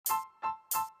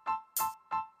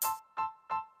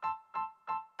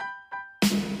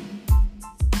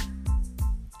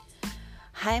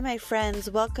Hi, my friends.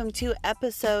 Welcome to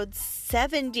episode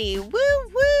 70. Woo,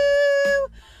 woo!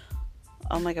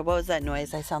 Oh my God, what was that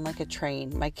noise? I sound like a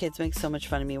train. My kids make so much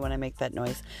fun of me when I make that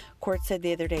noise. Court said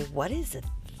the other day, what is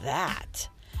that?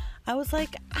 I was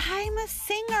like, I'm a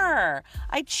singer.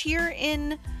 I cheer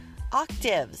in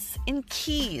octaves, in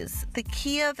keys, the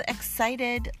key of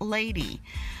excited lady.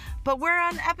 But we're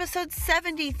on episode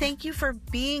 70. Thank you for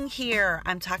being here.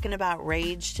 I'm talking about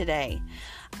rage today.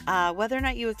 Whether or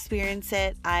not you experience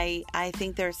it, I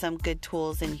think there are some good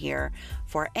tools in here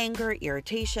for anger,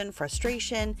 irritation,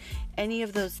 frustration, any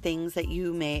of those things that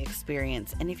you may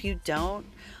experience. And if you don't,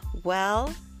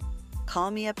 well, call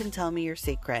me up and tell me your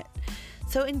secret.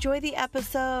 So enjoy the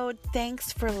episode.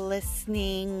 Thanks for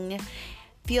listening.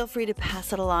 Feel free to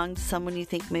pass it along to someone you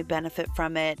think may benefit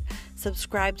from it.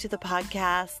 Subscribe to the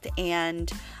podcast,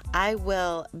 and I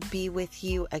will be with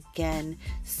you again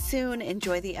soon.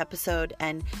 Enjoy the episode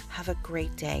and have a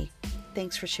great day.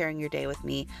 Thanks for sharing your day with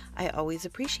me. I always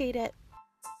appreciate it.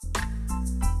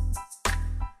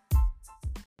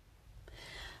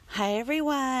 Hi,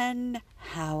 everyone.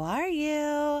 How are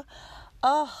you?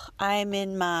 Oh, I'm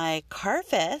in my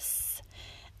carfus,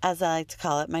 as I like to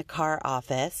call it, my car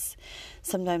office.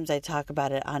 Sometimes I talk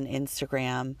about it on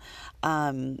Instagram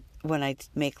when I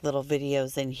make little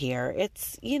videos in here.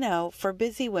 It's, for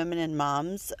busy women and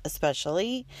moms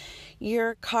especially,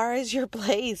 your car is your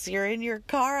place. You're in your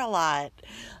car a lot.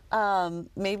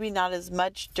 Maybe not as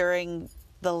much during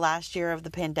the last year of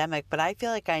the pandemic, but I feel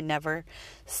like I never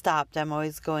stopped. I'm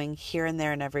always going here and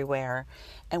there and everywhere.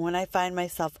 And when I find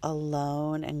myself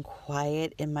alone and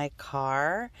quiet in my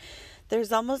car,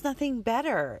 there's almost nothing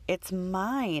better. It's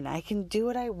mine. I can do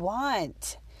what I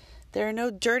want. There are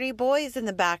no dirty boys in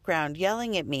the background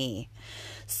yelling at me.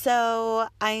 So,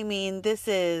 this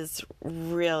is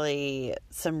really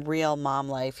some real mom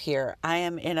life here. I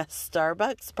am in a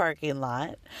Starbucks parking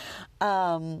lot.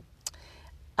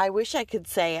 I wish I could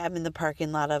say I'm in the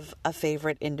parking lot of a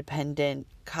favorite independent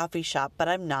coffee shop, but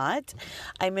I'm not.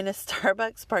 I'm in a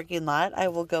Starbucks parking lot. I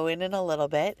will go in a little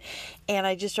bit. And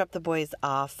I just dropped the boys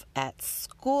off at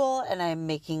school, and I'm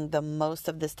making the most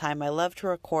of this time. I love to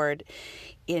record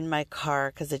in my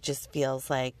car because it just feels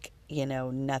like,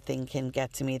 nothing can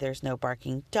get to me. There's no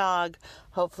barking dog.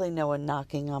 Hopefully no one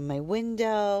knocking on my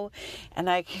window. And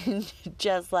I can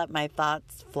just let my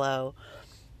thoughts flow.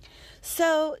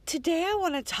 So today I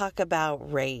want to talk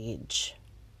about rage.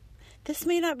 This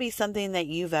may not be something that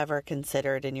you've ever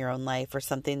considered in your own life or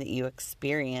something that you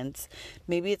experience.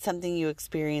 Maybe it's something you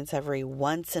experience every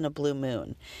once in a blue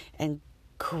moon, and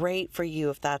great for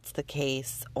you if that's the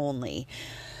case only.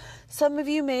 Some of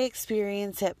you may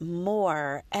experience it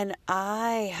more, and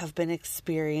I have been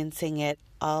experiencing it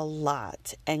a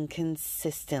lot and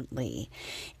consistently.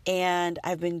 And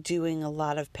I've been doing a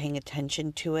lot of paying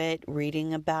attention to it,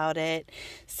 reading about it,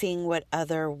 seeing what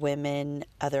other women,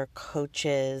 other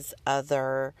coaches,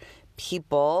 other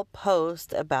people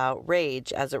post about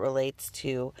rage as it relates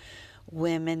to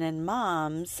women and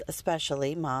moms,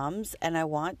 especially moms. And I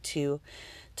want to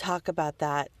talk about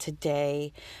that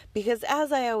today because,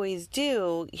 as I always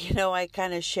do, I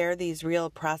kind of share these real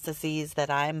processes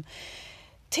that I'm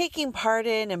taking part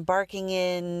in, embarking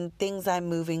in, things I'm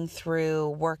moving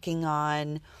through, working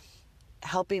on,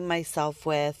 helping myself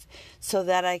with, so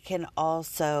that I can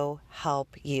also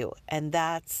help you. And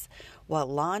that's what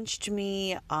launched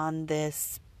me on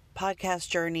this podcast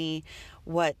journey,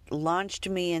 what launched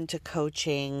me into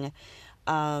coaching,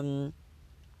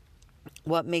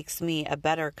 what makes me a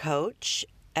better coach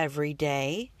every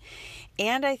day,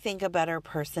 and I think a better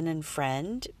person and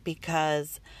friend,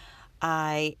 because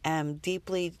I am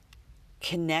deeply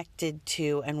connected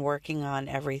to and working on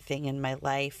everything in my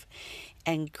life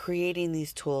and creating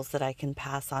these tools that I can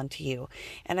pass on to you.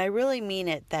 And I really mean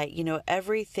it that,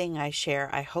 everything I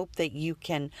share, I hope that you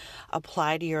can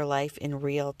apply to your life in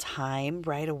real time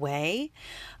right away.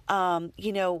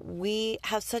 We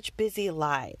have such busy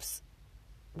lives,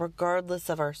 regardless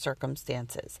of our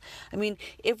circumstances.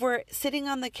 If we're sitting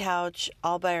on the couch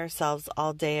all by ourselves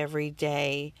all day, every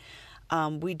day,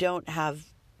 we don't have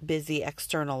busy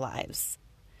external lives.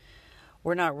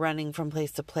 We're not running from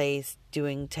place to place,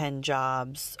 doing 10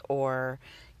 jobs, or,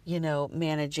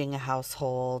 managing a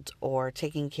household, or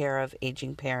taking care of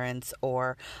aging parents,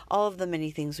 or all of the many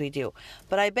things we do.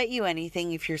 But I bet you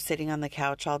anything, if you're sitting on the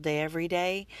couch all day, every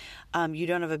day, you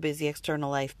don't have a busy external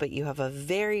life, but you have a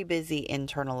very busy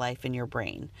internal life in your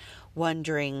brain,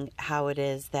 wondering how it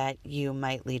is that you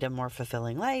might lead a more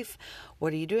fulfilling life.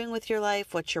 What are you doing with your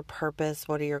life? What's your purpose?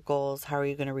 What are your goals? How are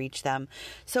you going to reach them?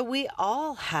 So we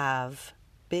all have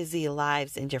busy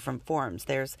lives in different forms.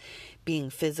 There's being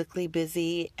physically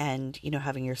busy and,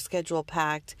 having your schedule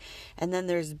packed. And then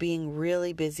there's being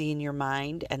really busy in your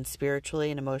mind and spiritually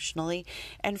and emotionally.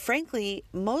 And frankly,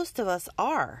 most of us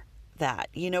are that.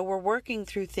 We're working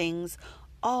through things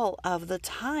all of the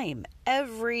time,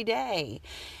 every day.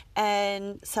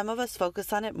 And some of us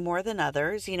focus on it more than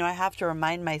others. I have to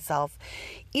remind myself,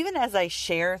 even as I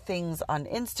share things on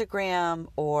Instagram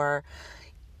or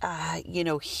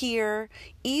here,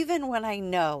 even when I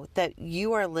know that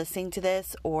you are listening to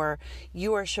this or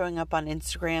you are showing up on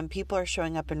Instagram, people are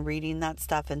showing up and reading that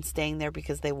stuff and staying there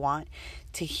because they want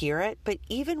to hear it. But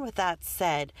even with that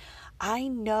said, I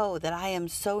know that I am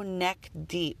so neck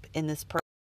deep in this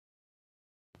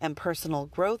and personal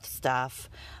growth stuff.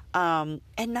 And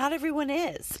not everyone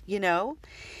is,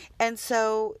 And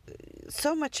so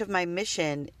much of my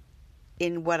mission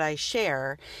in what I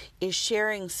share is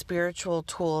sharing spiritual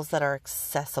tools that are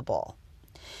accessible.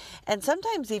 And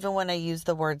sometimes even when I use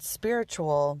the word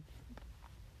spiritual,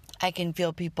 I can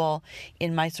feel people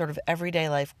in my sort of everyday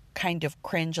life kind of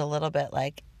cringe a little bit,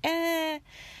 like, I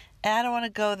don't want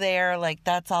to go there. Like,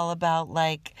 that's all about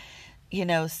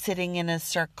sitting in a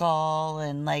circle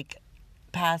and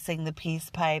passing the peace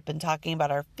pipe and talking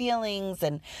about our feelings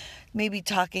and maybe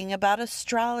talking about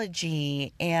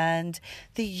astrology and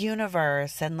the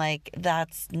universe. And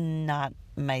that's not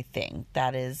my thing.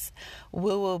 That is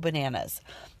woo-woo bananas.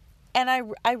 And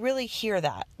I really hear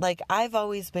that. I've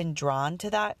always been drawn to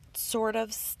that sort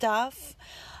of stuff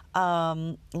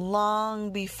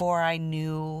long before I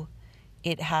knew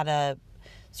it had a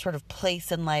sort of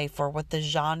place in life or what the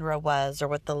genre was or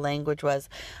what the language was.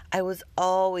 I was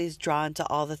always drawn to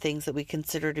all the things that we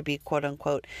consider to be quote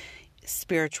unquote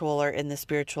spiritual or in the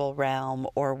spiritual realm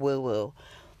or woo-woo.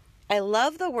 I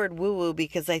love the word woo-woo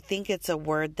because I think it's a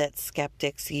word that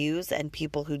skeptics use and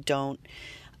people who don't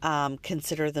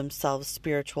consider themselves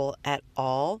spiritual at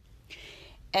all.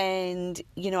 And,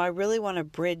 I really want to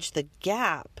bridge the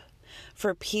gap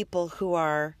for people who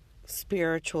are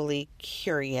spiritually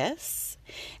curious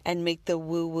and make the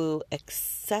woo-woo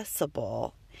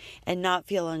accessible and not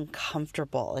feel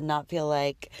uncomfortable and not feel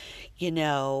like,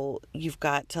 you've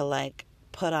got to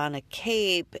put on a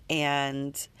cape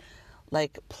and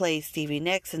play Stevie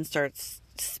Nicks and start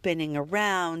spinning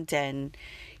around and,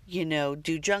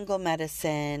 do jungle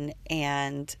medicine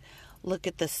and look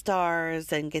at the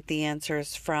stars and get the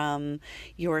answers from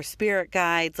your spirit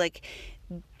guides.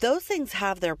 Those things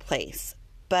have their place.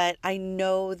 But I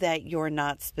know that you're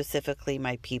not specifically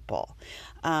my people.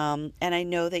 And I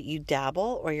know that you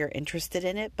dabble or you're interested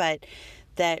in it, but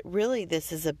that really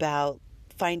this is about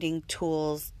finding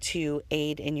tools to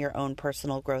aid in your own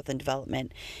personal growth and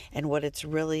development. And what it's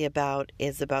really about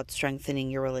is about strengthening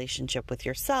your relationship with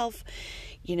yourself,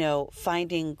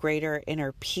 finding greater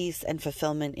inner peace and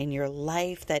fulfillment in your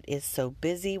life that is so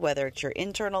busy, whether it's your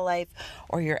internal life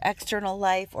or your external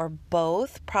life or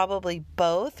both, probably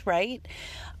both, right?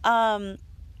 But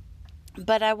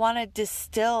I want to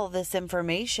distill this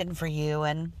information for you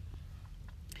and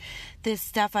this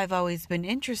stuff I've always been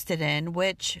interested in,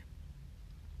 which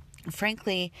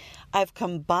frankly, I've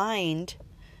combined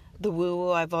the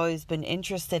woo-woo I've always been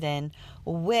interested in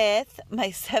with my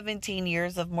 17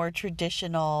 years of more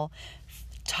traditional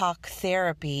talk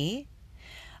therapy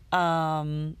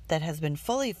that has been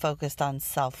fully focused on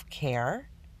self-care.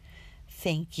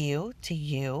 Thank you to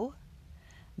you,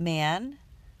 man,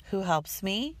 who helps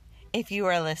me, if you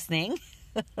are listening.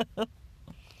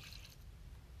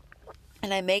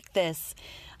 And I make this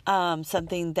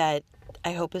something that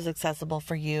I hope is accessible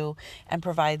for you and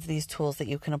provides these tools that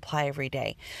you can apply every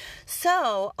day.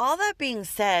 So, all that being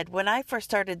said, when I first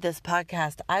started this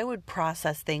podcast, I would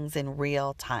process things in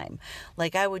real time.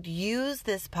 I would use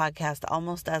this podcast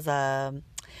almost as a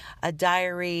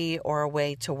diary or a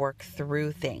way to work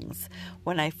through things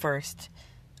when I first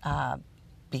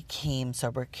became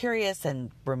sober curious and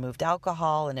removed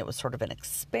alcohol, and it was sort of an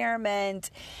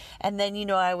experiment. And then,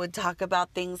 I would talk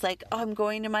about things like, I'm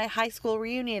going to my high school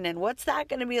reunion and what's that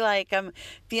going to be like? I'm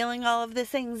feeling all of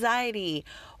this anxiety.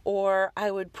 Or I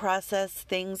would process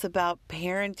things about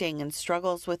parenting and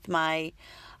struggles with my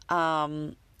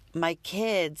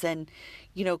kids and,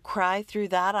 cry through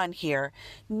that on here.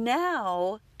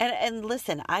 Now, and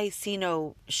listen, I see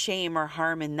no shame or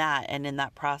harm in that and in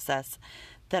that process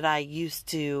that I used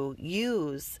to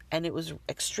use, and it was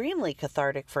extremely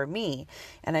cathartic for me,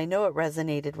 and I know it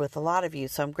resonated with a lot of you,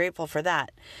 so I'm grateful for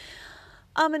that.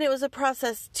 And it was a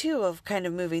process too of kind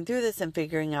of moving through this and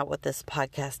figuring out what this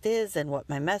podcast is and what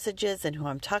my message is and who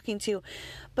I'm talking to.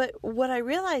 But what I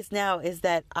realize now is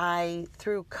that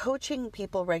through coaching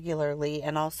people regularly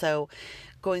and also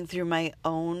going through my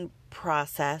own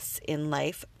process in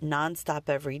life nonstop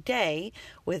every day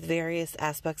with various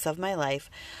aspects of my life,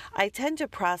 I tend to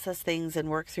process things and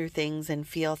work through things and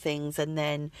feel things and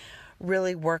then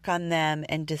really work on them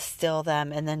and distill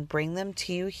them and then bring them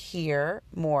to you here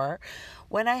more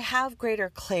when I have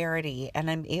greater clarity and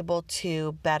I'm able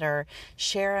to better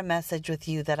share a message with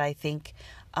you that I think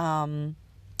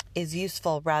is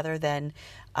useful rather than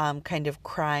kind of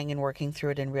crying and working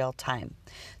through it in real time.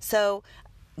 So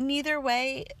neither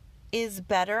way is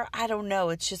better. I don't know.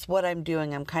 It's just what I'm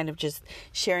doing. I'm kind of just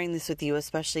sharing this with you,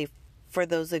 especially for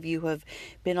those of you who have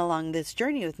been along this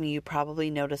journey with me. You probably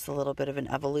notice a little bit of an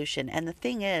evolution. And the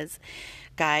thing is,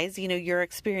 guys, you're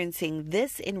experiencing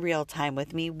this in real time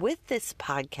with me with this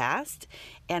podcast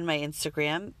and my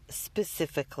Instagram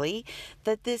specifically,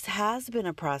 that this has been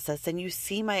a process, and you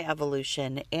see my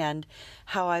evolution and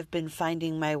how I've been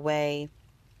finding my way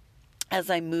as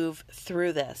I move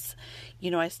through this.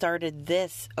 I started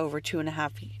this over 2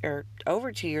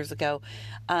 years ago,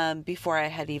 before I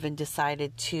had even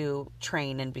decided to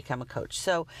train and become a coach.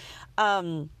 So,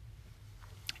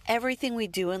 everything we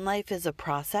do in life is a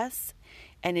process,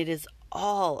 and it is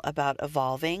all about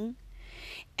evolving,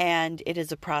 and it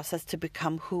is a process to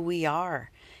become who we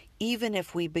are, even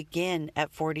if we begin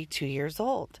at 42 years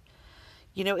old.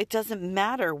 It doesn't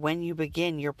matter when you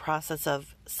begin your process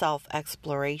of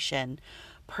self-exploration,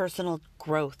 personal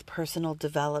growth, personal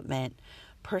development,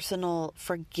 personal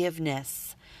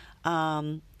forgiveness,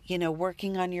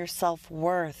 working on your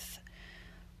self-worth,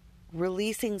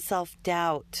 releasing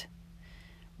self-doubt,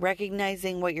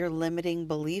 recognizing what your limiting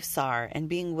beliefs are and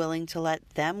being willing to let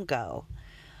them go,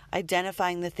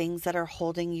 identifying the things that are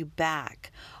holding you back.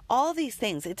 All these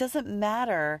things, it doesn't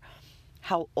matter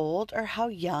how old or how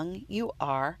young you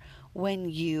are when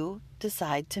you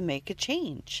decide to make a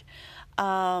change.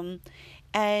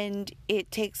 And it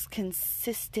takes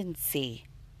consistency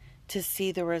to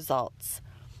see the results.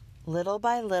 Little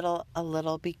by little, a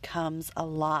little becomes a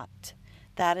lot.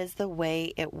 That is the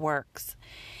way it works.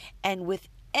 And with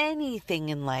anything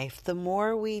in life, the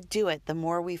more we do it, the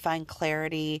more we find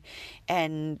clarity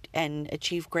and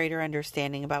achieve greater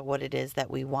understanding about what it is that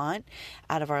we want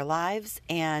out of our lives,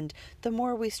 and the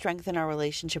more we strengthen our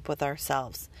relationship with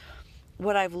ourselves.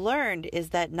 What I've learned is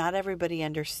that not everybody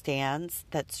understands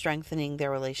that strengthening their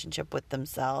relationship with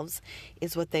themselves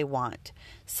is what they want.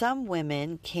 Some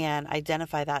women can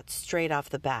identify that straight off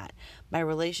the bat. My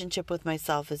relationship with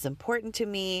myself is important to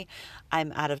me.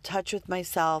 I'm out of touch with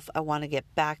myself. I want to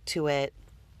get back to it.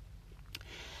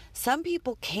 Some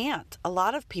people can't. A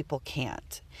lot of people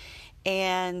can't.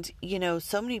 And,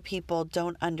 so many people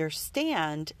don't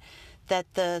understand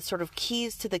that the sort of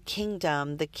keys to the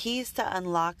kingdom, the keys to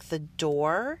unlock the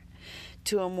door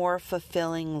to a more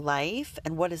fulfilling life.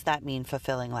 And what does that mean,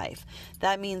 fulfilling life?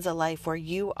 That means a life where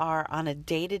you are on a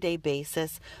day-to-day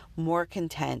basis more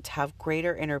content, have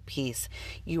greater inner peace.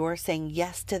 You are saying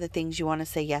yes to the things you want to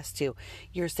say yes to.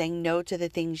 You're saying no to the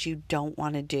things you don't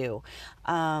want to do.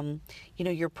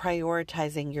 You're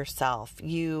prioritizing yourself.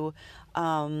 You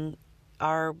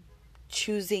are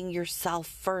choosing yourself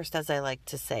first, as I like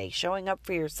to say, showing up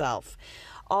for yourself.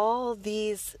 All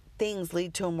these things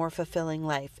lead to a more fulfilling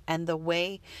life. And the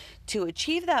way to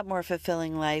achieve that more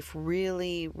fulfilling life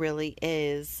really, really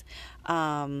is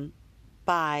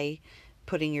by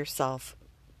putting yourself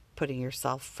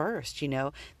first.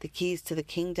 The keys to the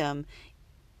kingdom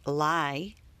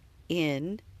lie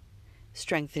in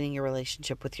strengthening your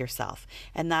relationship with yourself.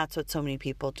 And that's what so many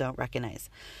people don't recognize.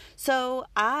 So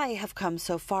I have come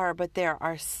so far, but there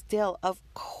are still, of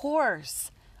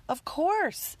course,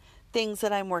 things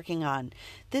that I'm working on.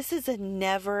 This is a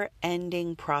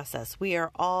never-ending process. We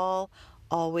are all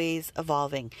always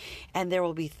evolving, and there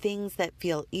will be things that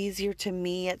feel easier to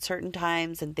me at certain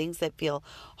times and things that feel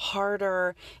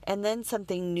harder, and then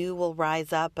something new will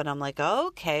rise up and I'm like,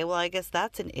 okay, well, I guess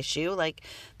that's an issue. Like,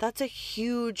 that's a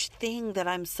huge thing that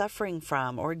I'm suffering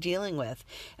from or dealing with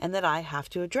and that I have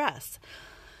to address.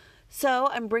 So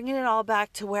I'm bringing it all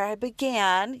back to where I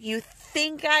began. You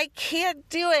think I can't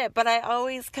do it, but I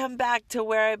always come back to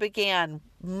where I began.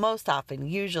 Most often,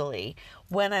 usually,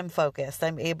 when I'm focused,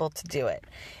 I'm able to do it.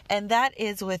 And that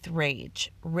is with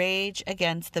rage. Rage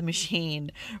against the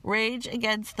machine. Rage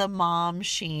against the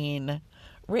mom-sheen.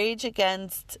 Rage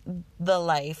against the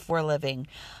life we're living.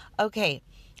 Okay,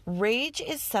 rage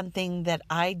is something that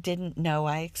I didn't know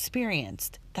I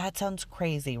experienced. That sounds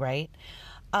crazy, right?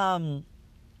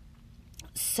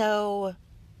 So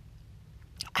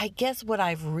I guess what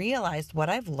I've realized, what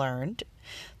I've learned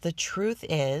The truth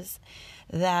is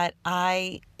that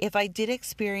if I did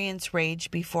experience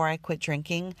rage before I quit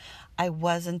drinking, I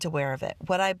wasn't aware of it.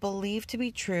 What I believe to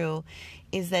be true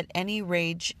is that any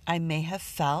rage I may have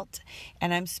felt,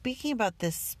 and I'm speaking about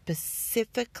this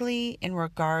specifically in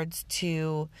regards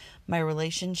to my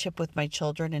relationship with my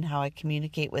children and how I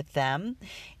communicate with them,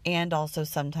 and also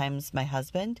sometimes my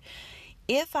husband.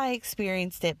 If I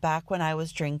experienced it back when I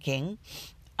was drinking,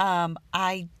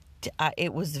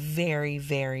 it was very,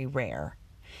 very rare,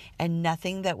 and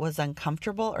nothing that was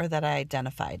uncomfortable or that I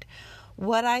identified.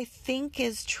 What I think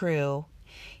is true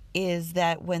is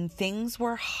that when things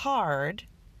were hard,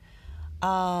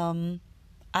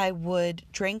 I would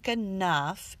drink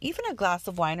enough, even a glass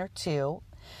of wine or two,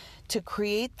 to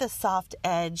create the soft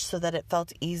edge so that it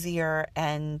felt easier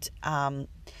and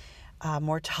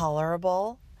more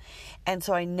tolerable. And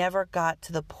so I never got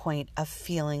to the point of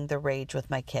feeling the rage with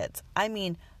my kids. I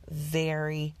mean,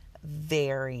 very,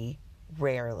 very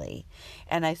rarely.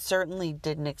 And I certainly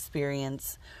didn't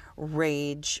experience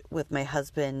rage with my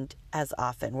husband as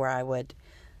often, where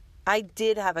I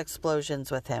did have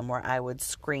explosions with him where I would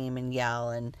scream and yell,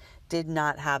 and did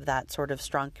not have that sort of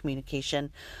strong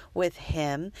communication with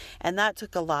him. And that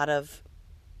took a lot of,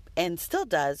 and still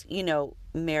does,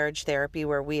 marriage therapy,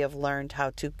 where we have learned how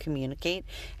to communicate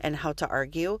and how to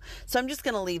argue. So I'm just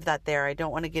going to leave that there. I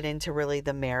don't want to get into really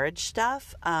the marriage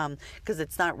stuff because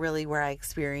it's not really where I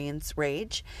experience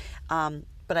rage.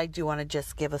 But I do want to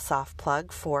just give a soft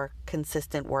plug for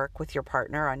consistent work with your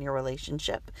partner on your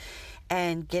relationship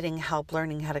and getting help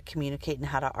learning how to communicate and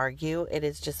how to argue. It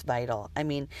is just vital. I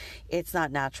mean, it's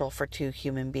not natural for two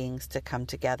human beings to come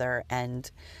together and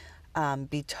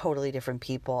be totally different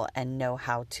people and know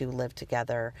how to live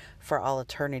together for all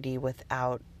eternity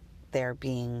without there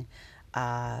being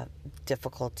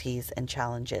difficulties and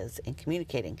challenges in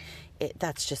communicating.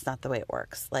 That's just not the way it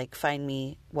works. Like, find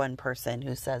me one person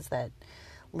who says that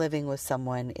living with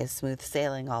someone is smooth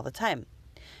sailing all the time.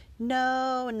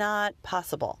 No, not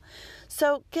possible.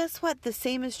 So guess what? The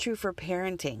same is true for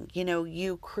parenting.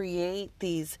 You create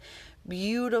these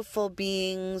beautiful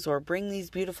beings, or bring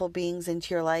these beautiful beings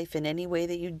into your life in any way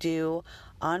that you do,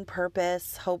 on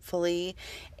purpose, hopefully,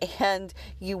 and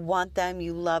you want them,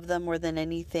 you love them more than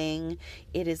anything.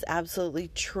 It is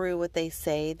absolutely true what they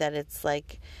say, that it's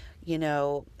like,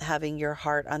 having your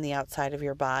heart on the outside of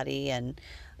your body, and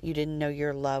you didn't know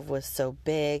your love was so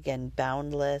big and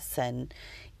boundless, and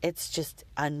it's just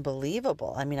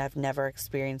unbelievable. I mean, I've never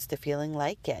experienced a feeling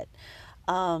like it.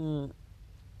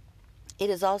 It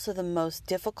is also the most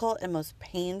difficult and most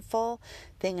painful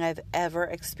thing I've ever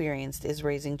experienced, is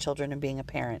raising children and being a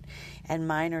parent. And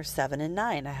mine are 7 and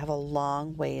 9. I have a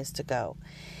long ways to go.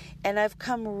 And I've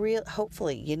come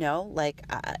hopefully,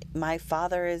 my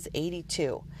father is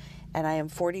 82 and I am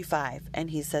 45.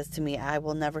 And he says to me, I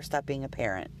will never stop being a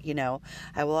parent.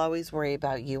 I will always worry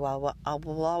about you. I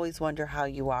will always wonder how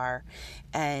you are.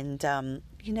 And,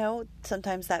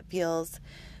 sometimes that feels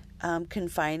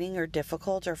confining or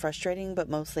difficult or frustrating, but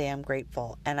mostly I'm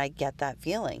grateful, and I get that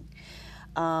feeling.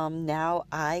 Now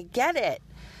I get it.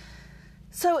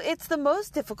 So it's the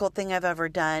most difficult thing I've ever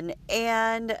done,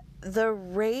 and the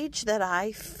rage that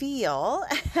I feel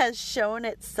has shown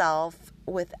itself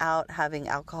without having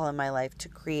alcohol in my life to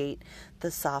create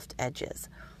the soft edges.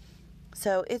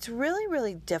 So it's really,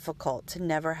 really difficult to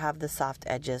never have the soft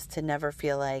edges, to never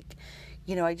feel like,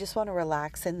 I just want to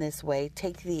relax in this way,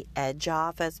 take the edge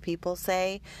off, as people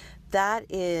say. That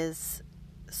is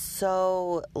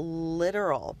so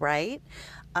literal, right?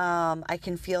 I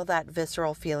can feel that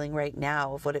visceral feeling right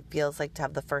now of what it feels like to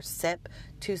have the first sip,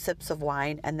 2 sips of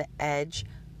wine, and the edge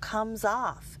comes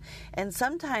off. And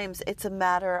sometimes it's a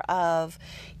matter of,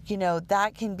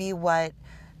 that can be what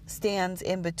stands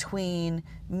in between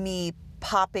me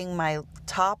popping my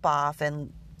top off,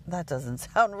 and that doesn't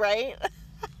sound right.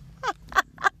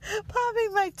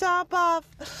 Popping my top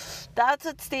off. That's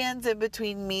what stands in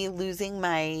between me losing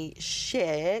my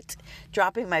shit,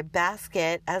 dropping my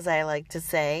basket, as I like to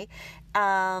say,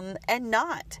 and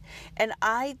not. And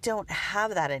I don't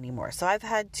have that anymore. So I've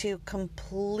had to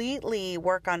completely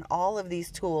work on all of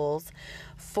these tools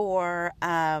for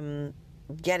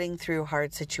getting through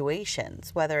hard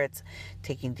situations, whether it's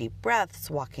taking deep breaths,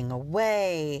 walking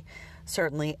away,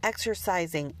 certainly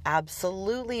exercising,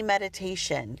 absolutely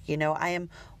meditation. I am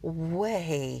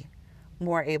way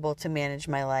more able to manage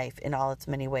my life in all its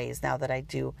many ways now that I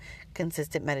do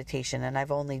consistent meditation, and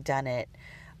I've only done it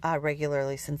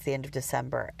regularly since the end of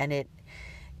December, and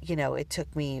it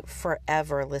took me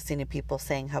forever listening to people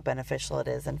saying how beneficial it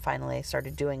is. And finally I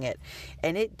started doing it,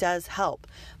 and it does help.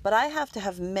 But I have to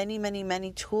have many, many,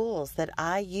 many tools that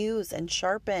I use and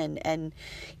sharpen and,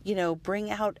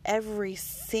 bring out every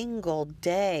single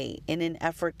day in an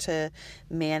effort to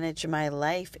manage my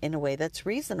life in a way that's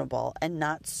reasonable and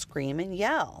not scream and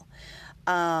yell.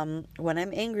 When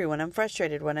I'm angry, when I'm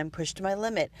frustrated, when I'm pushed to my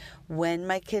limit, when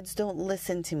my kids don't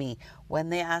listen to me, when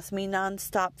they ask me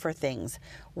nonstop for things,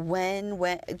 when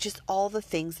just all the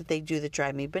things that they do that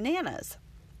drive me bananas.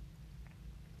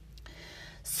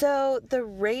 So the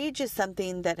rage is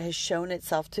something that has shown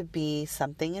itself to be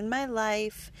something in my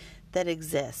life that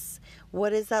exists.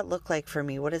 What does that look like for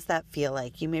me? What does that feel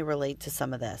like? You may relate to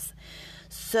some of this.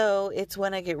 So it's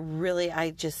when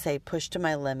I just say push to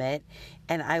my limit,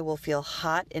 and I will feel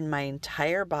hot in my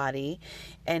entire body,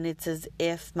 and it's as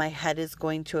if my head is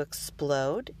going to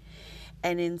explode.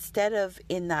 And instead of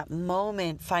in that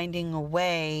moment finding a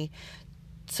way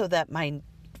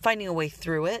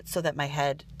through it so that my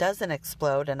head doesn't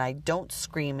explode and I don't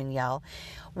scream and yell,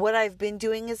 what I've been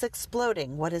doing is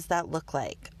exploding. What does that look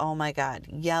like? Oh my God,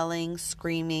 yelling,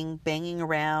 screaming, banging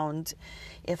around.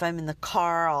 If I'm in the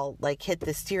car, I'll hit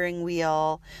the steering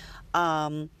wheel.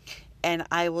 And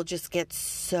I will just get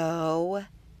so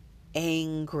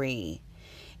angry.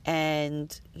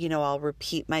 And, I'll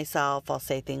repeat myself. I'll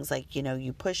say things like,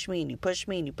 you push me and you push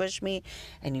me and you push me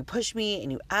and you push me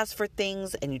and you ask for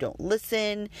things and you don't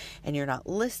listen and you're not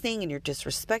listening and you're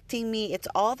disrespecting me. It's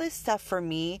all this stuff for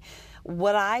me.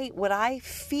 What I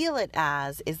feel it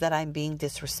as is that I'm being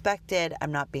disrespected.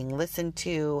 I'm not being listened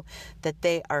to, that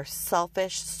they are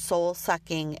selfish,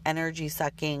 soul-sucking,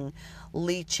 energy-sucking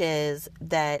leeches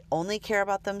that only care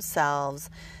about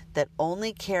themselves, that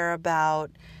only care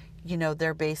about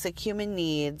their basic human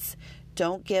needs,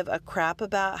 don't give a crap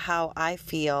about how I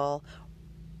feel,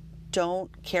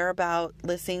 don't care about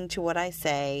listening to what I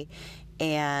say,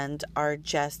 and are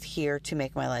just here to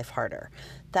make my life harder.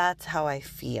 That's how I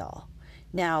feel.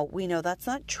 Now, we know that's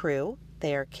not true.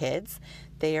 They are kids.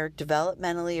 They are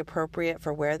developmentally appropriate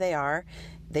for where they are.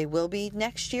 They will be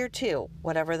next year too,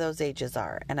 whatever those ages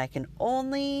are. And I can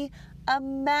only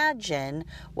imagine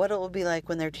what it will be like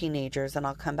when they're teenagers, and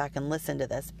I'll come back and listen to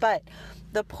this. But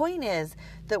the point is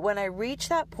that when I reach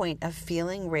that point of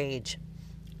feeling rage,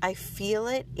 I feel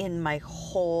it in my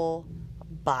whole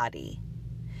body.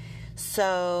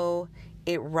 So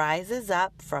it rises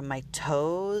up from my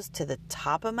toes to the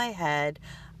top of my head.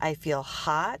 I feel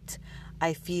hot.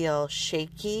 I feel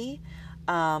shaky.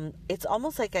 It's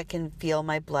almost like I can feel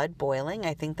my blood boiling.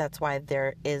 I think that's why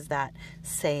there is that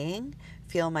saying,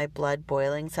 feel my blood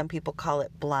boiling. Some people call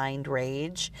it blind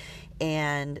rage.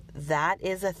 And that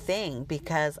is a thing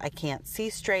because I can't see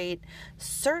straight,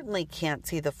 certainly can't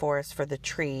see the forest for the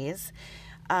trees.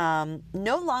 No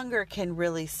longer can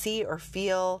really see or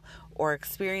feel or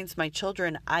experience my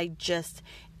children. I just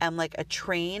am like a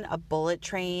bullet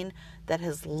train that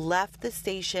has left the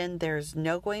station. There's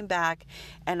no going back.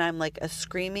 And I'm like a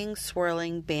screaming,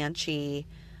 swirling banshee.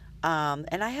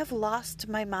 And I have lost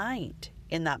my mind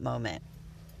in that moment.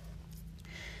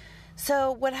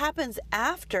 So what happens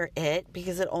after it,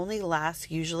 because it only lasts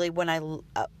usually when I,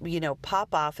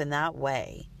 pop off in that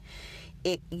way,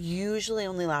 it usually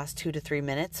only lasts 2 to 3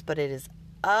 minutes, but it is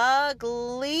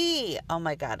ugly. Oh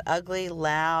my God, ugly,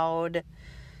 loud,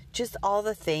 just all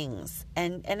the things,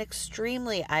 and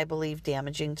extremely, I believe,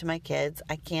 damaging to my kids.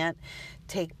 I can't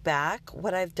take back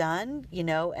what I've done,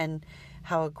 and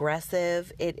how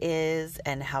aggressive it is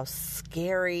and how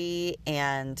scary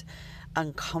and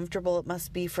uncomfortable it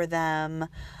must be for them.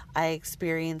 I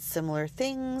experienced similar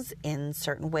things in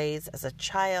certain ways as a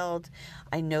child.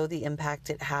 I know the impact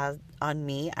it has on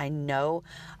me. I know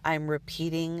I'm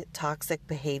repeating toxic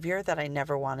behavior that I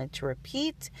never wanted to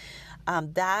repeat.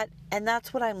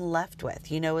 That's what I'm left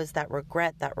with, is that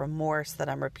regret, that remorse that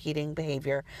I'm repeating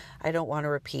behavior I don't want to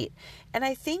repeat. And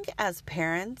I think as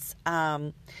parents,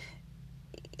 and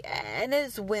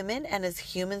as women and as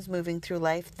humans moving through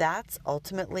life, that's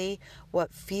ultimately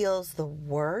what feels the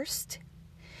worst,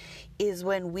 is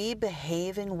when we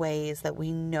behave in ways that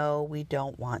we know we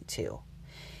don't want to.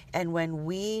 And when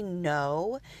we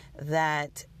know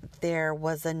that there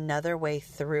was another way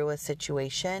through a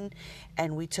situation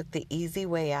and we took the easy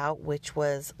way out, which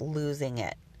was losing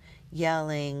it.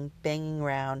 Yelling, banging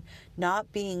around,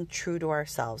 not being true to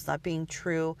ourselves, not being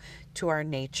true to our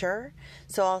nature.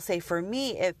 So I'll say for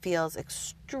me, it feels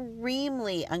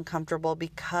extremely uncomfortable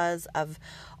because of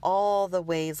all the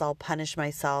ways I'll punish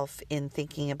myself in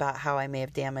thinking about how I may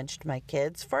have damaged my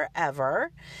kids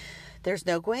forever. There's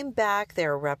no going back.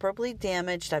 They're irreparably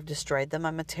damaged. I've destroyed them.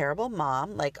 I'm a terrible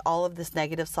mom. Like all of this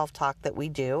negative self-talk that we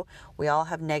do. We all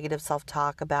have negative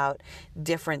self-talk about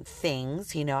different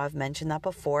things. You know, I've mentioned that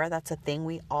before. That's a thing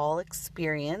we all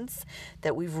experience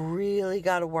that we've really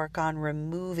got to work on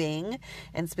removing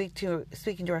and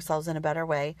speaking to ourselves in a better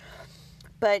way.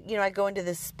 But, you know, I go into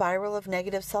this spiral of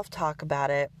negative self-talk about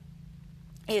it.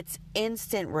 It's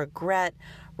instant regret,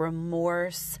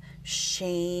 remorse,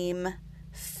 shame,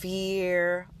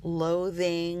 fear,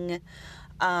 loathing.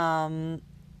 And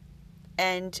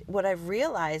what I've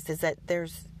realized is that there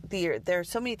are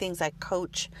so many things I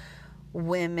coach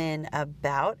women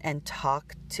about and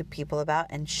talk to people about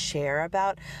and share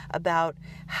about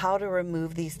how to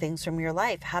remove these things from your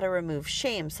life, how to remove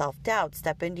shame, self-doubt,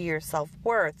 step into your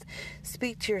self-worth,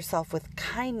 speak to yourself with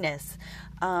kindness,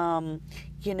 remove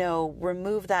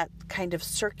that kind of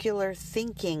circular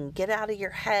thinking, get out of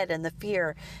your head and the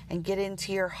fear and get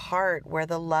into your heart where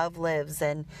the love lives,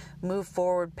 and move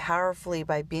forward powerfully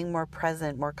by being more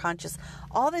present, more conscious,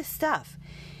 all this stuff.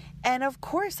 And of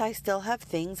course, I still have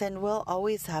things and will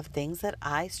always have things that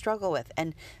I struggle with.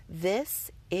 And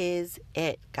this is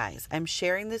it, guys. I'm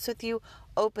sharing this with you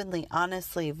openly,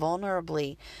 honestly,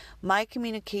 vulnerably. My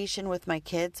communication with my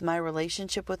kids, my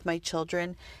relationship with my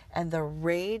children, and the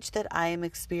rage that I am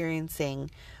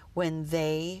experiencing when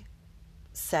they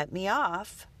set me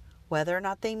off, whether or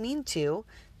not they mean to.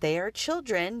 They are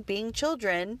children, being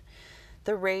children.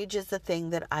 The rage is the thing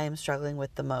that I am struggling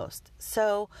with the most.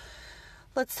 So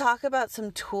let's talk about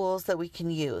some tools that we can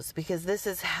use, because this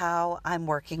is how I'm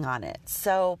working on it.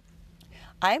 So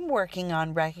I'm working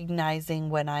on recognizing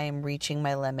when I am reaching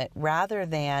my limit rather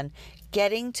than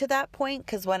getting to that point,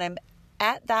 because when I'm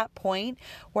at that point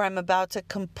where I'm about to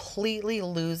completely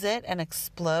lose it and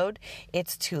explode,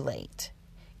 it's too late.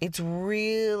 It's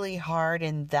really hard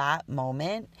in that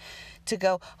moment to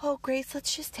go, oh, Grace,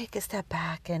 let's just take a step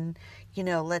back and,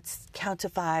 let's count to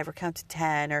 5 or count to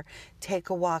 10 or take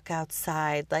a walk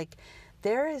outside. Like,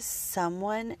 there is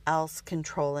someone else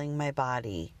controlling my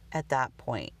body at that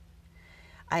point.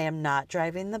 I am not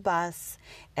driving the bus,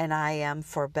 and I am,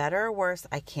 for better or worse,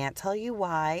 I can't tell you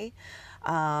why.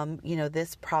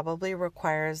 This probably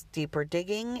requires deeper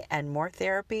digging and more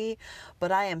therapy,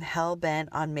 but I am hell-bent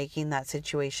on making that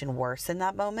situation worse in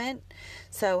that moment.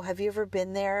 So have you ever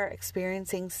been there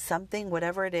experiencing something,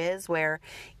 whatever it is, where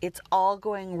it's all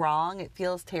going wrong? It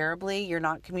feels terribly. You're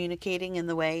not communicating in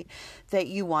the way that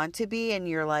you want to be, and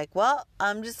you're like, well,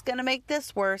 I'm just going to make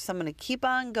this worse. I'm going to keep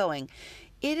on going.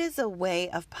 It is a way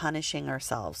of punishing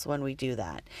ourselves when we do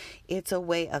that. It's a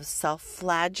way of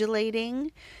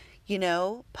self-flagellating,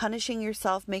 punishing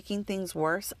yourself, making things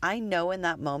worse. I know in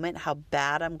that moment how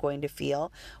bad I'm going to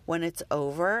feel when it's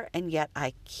over, and yet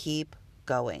I keep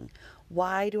going.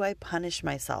 Why do I punish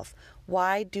myself?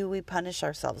 Why do we punish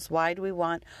ourselves? Why do we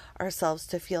want ourselves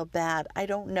to feel bad? I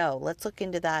don't know. Let's look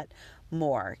into that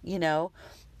more,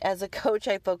 As a coach,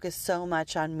 I focus so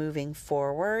much on moving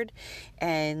forward,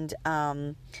 and,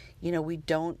 we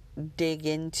don't dig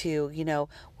into,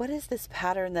 what is this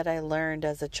pattern that I learned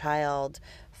as a child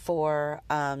for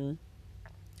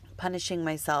punishing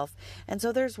myself? And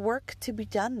so there's work to be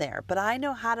done there, but I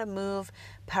know how to move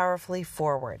powerfully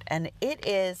forward, and it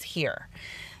is here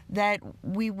that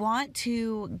we want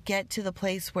to get to the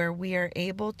place where we are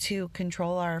able to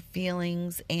control our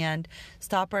feelings and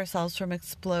stop ourselves from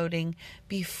exploding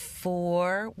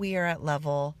before we are at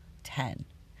level 10.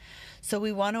 So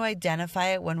we want to identify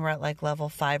it when we're at like level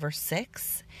 5 or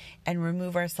 6 and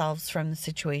remove ourselves from the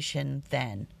situation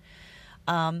then.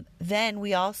 Then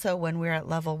we also, when we're at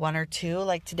level 1 or 2,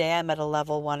 like today I'm at a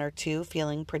level 1 or 2,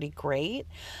 feeling pretty great.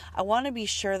 I want to be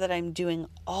sure that I'm doing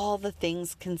all the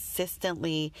things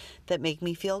consistently that make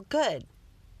me feel good,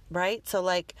 right? So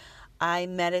like I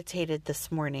meditated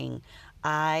this morning.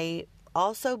 I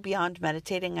also, beyond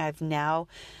meditating, I've now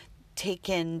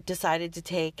decided to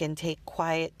take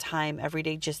quiet time every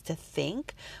day just to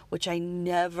think, which I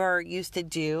never used to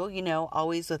do,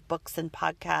 always with books and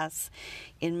podcasts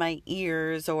in my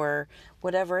ears or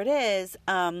whatever it is.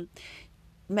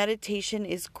 Meditation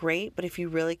is great, but if you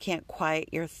really can't quiet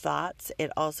your thoughts, it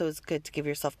also is good to give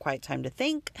yourself quiet time to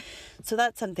think. So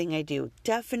that's something I do.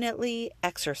 Definitely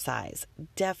exercise.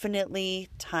 Definitely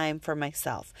time for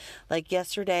myself. Like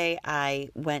yesterday, I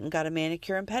went and got a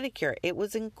manicure and pedicure. It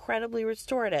was incredibly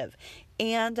restorative,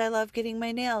 and I love getting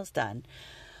my nails done.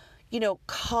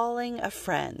 Calling a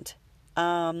friend,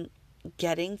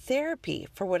 getting therapy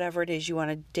for whatever it is you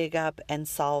want to dig up and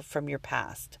solve from your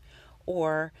past,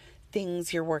 or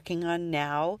things you're working on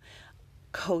now,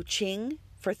 coaching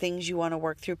for things you want to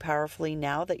work through powerfully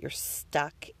now that you're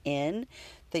stuck in,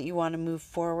 that you want to move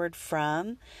forward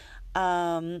from.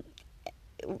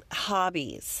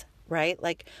 hobbies, right?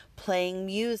 Like playing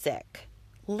music,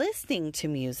 listening to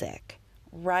music,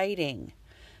 writing,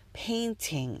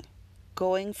 painting,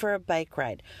 going for a bike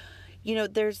ride.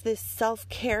 There's this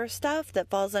self-care stuff that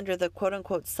falls under the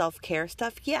quote-unquote self-care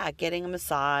stuff. Yeah, getting a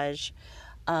massage.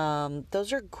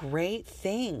 Those are great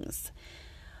things.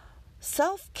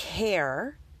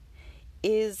 Self-care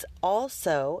is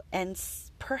also, and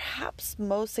perhaps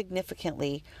most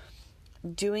significantly,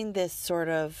 doing this sort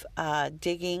of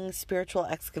digging, spiritual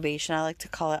excavation, I like to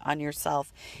call it, on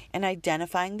yourself, and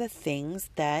identifying the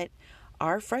things that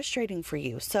are frustrating for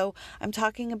you. So I'm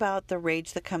talking about the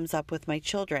rage that comes up with my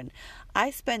children.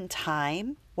 I spend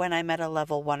time when I'm at a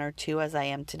level 1 or 2, as I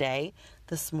am today,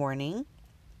 this morning,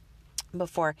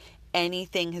 before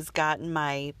anything has gotten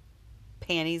my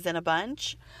panties in a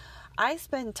bunch. I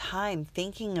spend time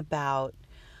thinking about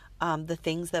the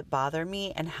things that bother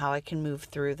me and how I can move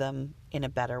through them in a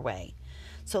better way.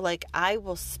 So like I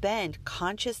will spend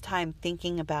conscious time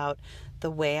thinking about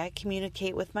the way I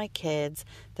communicate with my kids,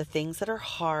 the things that are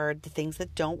hard, the things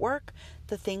that don't work,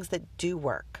 the things that do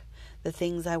work, the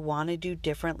things I want to do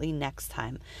differently next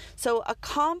time. So a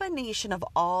combination of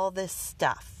all this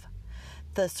stuff,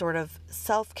 the sort of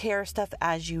self-care stuff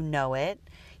as you know it,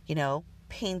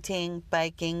 painting,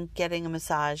 biking, getting a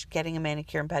massage, getting a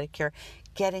manicure and pedicure,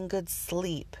 getting good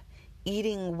sleep,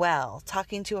 eating well,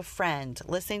 talking to a friend,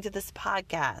 listening to this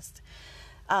podcast,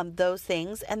 those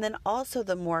things. And then also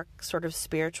the more sort of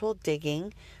spiritual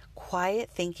digging, quiet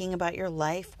thinking about your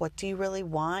life. What do you really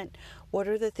want? What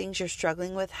are the things you're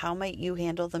struggling with? How might you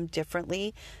handle them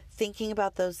differently? Thinking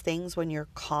about those things when you're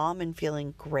calm and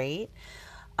feeling great.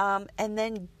 And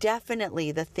then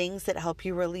definitely the things that help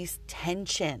you release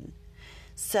tension.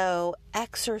 So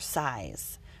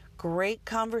exercise, great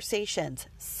conversations,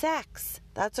 sex,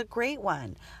 that's a great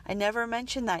one. I never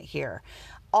mentioned that here.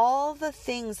 All the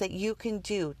things that you can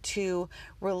do to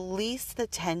release the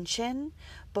tension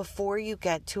before you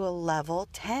get to a level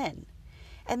 10.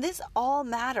 And this all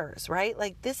matters, right?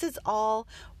 Like this is all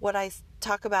what I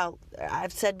talk about.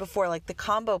 I've said before, like the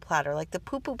combo platter, like the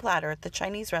poo-poo platter at the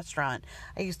Chinese restaurant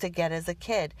I used to get as a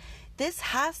kid. This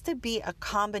has to be a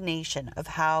combination of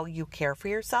how you care for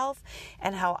yourself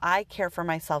and how I care for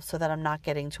myself so that I'm not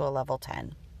getting to a level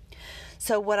 10.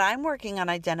 So what I'm working on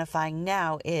identifying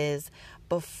now is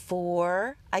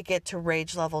before I get to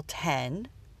rage level 10,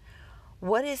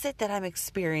 what is it that I'm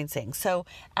experiencing? So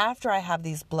after I have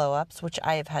these blow-ups, which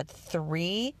I have had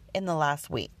 3 in the last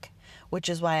week, which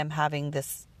is why I'm having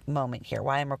this moment here,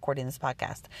 why I'm recording this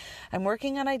podcast, I'm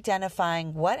working on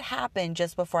identifying what happened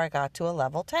just before I got to a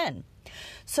level 10.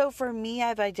 So for me,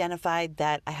 I've identified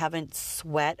that I haven't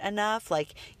sweat enough.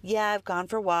 Like, yeah, I've gone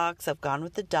for walks, I've gone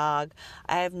with the dog.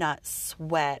 I have not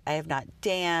sweat. I have not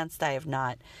danced. I have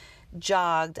not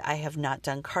jogged. I have not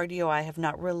done cardio. I have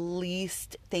not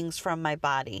released things from my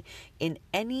body in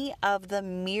any of the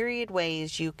myriad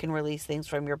ways you can release things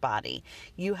from your body.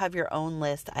 You have your own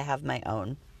list. I have my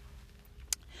own.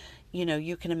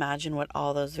 You can imagine what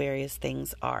all those various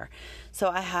things are. So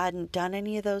I hadn't done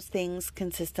any of those things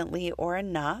consistently or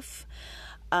enough.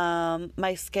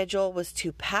 My schedule was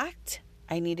too packed.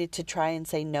 I needed to try and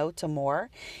say no to more.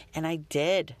 And I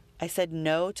did. I said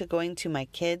no to going to my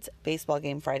kids' baseball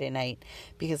game Friday night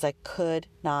because I could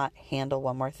not handle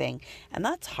one more thing. And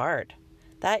that's hard.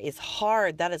 That is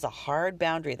hard. That is a hard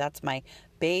boundary. That's my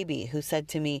baby who said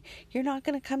to me, "You're not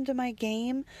going to come to my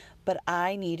game?" But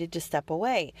I needed to step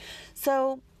away.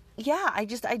 So yeah, I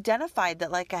just identified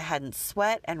that like I hadn't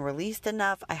sweat and released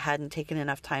enough. I hadn't taken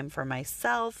enough time for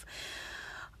myself.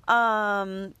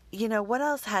 What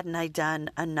else hadn't I done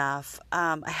enough?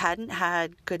 I hadn't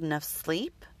had good enough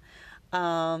sleep.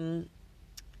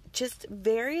 Just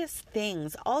various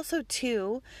things. Also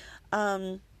too,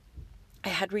 I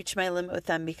had reached my limit with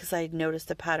them because I had noticed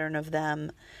a pattern of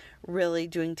them really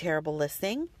doing terrible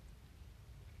listening.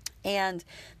 And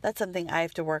that's something I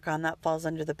have to work on. That falls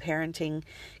under the parenting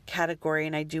category,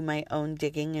 and I do my own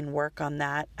digging and work on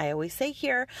that. I always say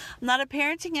here, I'm not a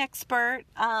parenting expert.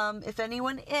 If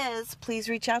anyone is, please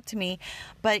reach out to me.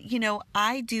 But,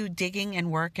 I do digging and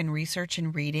work and research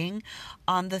and reading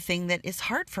on the thing that is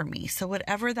hard for me. So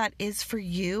whatever that is for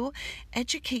you,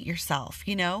 educate yourself.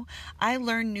 I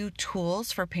learn new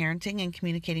tools for parenting and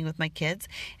communicating with my kids,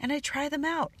 and I try them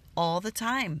out all the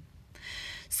time.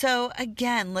 So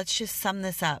again, let's just sum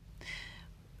this up.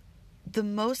 the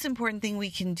most important thing we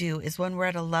can do is when we're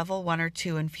at a level 1 or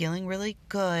 2 and feeling really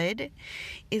good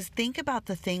is think about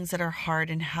the things that are hard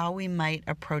and how we might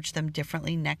approach them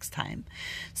differently next time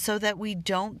so that we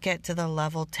don't get to the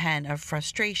level 10 of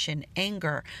frustration,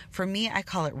 anger. For me, I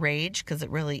call it rage because it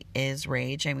really is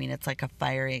rage. I mean, it's like a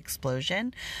fiery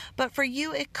explosion. But for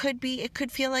you, it could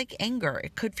feel like anger.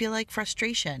 It could feel like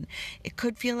frustration. It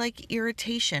could feel like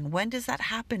irritation. When does that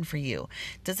happen for you?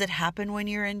 Does it happen when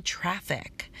you're in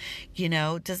traffic?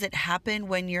 Does it happen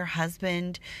when your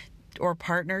husband or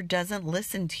partner doesn't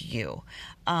listen to you?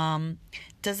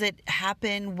 Does it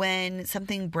happen when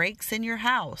something breaks in your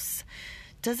house?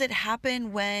 Does it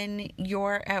happen when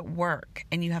you're at work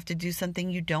and you have to do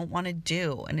something you don't want to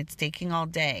do and it's taking all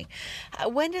day?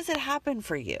 When does it happen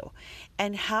for you?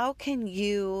 And how can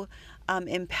you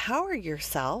empower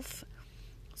yourself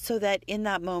so that in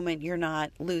that moment you're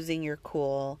not losing your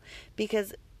cool?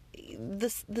 Because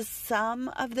the sum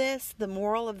of this, the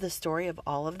moral of the story of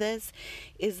all of this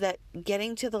is that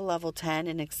getting to the level 10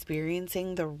 and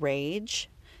experiencing the rage,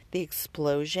 the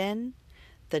explosion,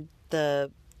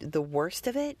 the worst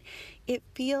of it, it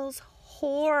feels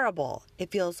horrible.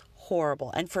 It feels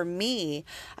horrible. And for me,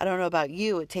 I don't know about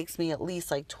you, it takes me at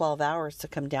least like 12 hours to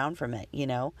come down from it,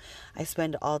 I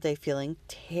spend all day feeling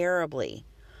terribly.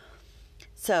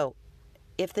 So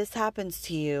if this happens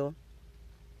to you,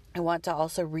 I want to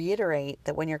also reiterate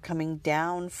that when you're coming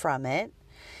down from it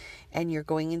and you're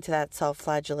going into that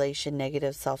self-flagellation,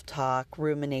 negative self-talk,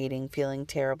 ruminating, feeling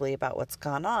terribly about what's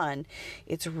gone on,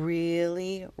 it's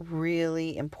really,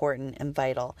 really important and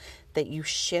vital that you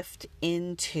shift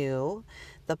into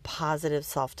the positive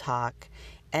self-talk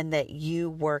and that you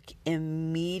work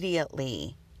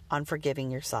immediately on forgiving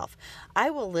yourself. I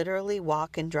will literally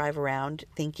walk and drive around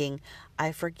thinking,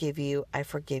 I forgive you, I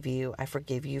forgive you, I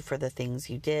forgive you for the things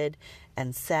you did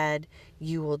and said.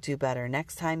 You will do better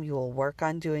next time. You will work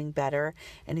on doing better.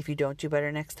 And if you don't do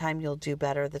better next time, you'll do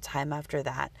better the time after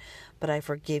that. But I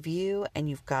forgive you and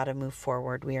you've got to move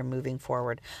forward. We are moving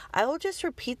forward. I will just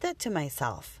repeat that to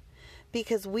myself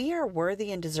because we are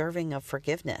worthy and deserving of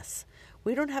forgiveness.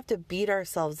 We don't have to beat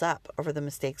ourselves up over the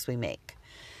mistakes we make.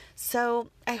 So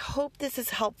I hope this is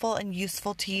helpful and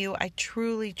useful to you. I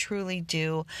truly, truly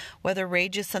do. Whether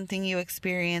rage is something you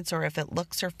experience or if it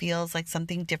looks or feels like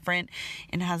something different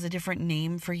and has a different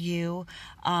name for you,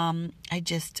 I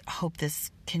just hope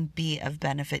this can be of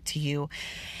benefit to you.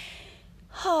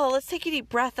 Oh, let's take a deep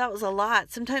breath. That was a lot.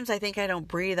 Sometimes I think I don't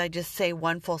breathe. I just say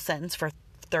one full sentence for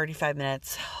 35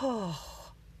 minutes.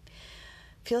 Oh,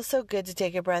 feels so good to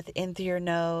take a breath in through your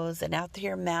nose and out through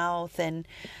your mouth and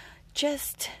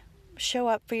just show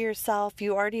up for yourself.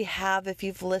 You already have. If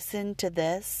you've listened to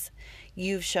this,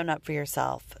 you've shown up for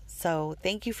yourself. So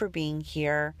thank you for being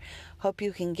here. Hope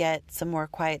you can get some more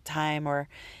quiet time or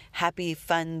happy,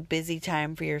 fun, busy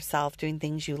time for yourself, doing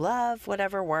things you love,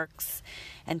 whatever works,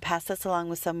 and pass this along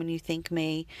with someone you think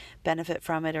may benefit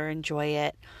from it or enjoy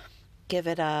it. Give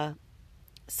it a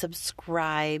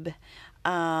subscribe.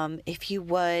 If you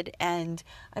would, and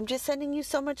I'm just sending you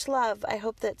so much love. I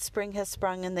hope that spring has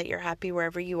sprung and that you're happy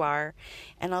wherever you are,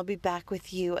 and I'll be back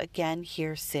with you again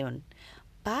here soon.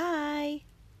 Bye.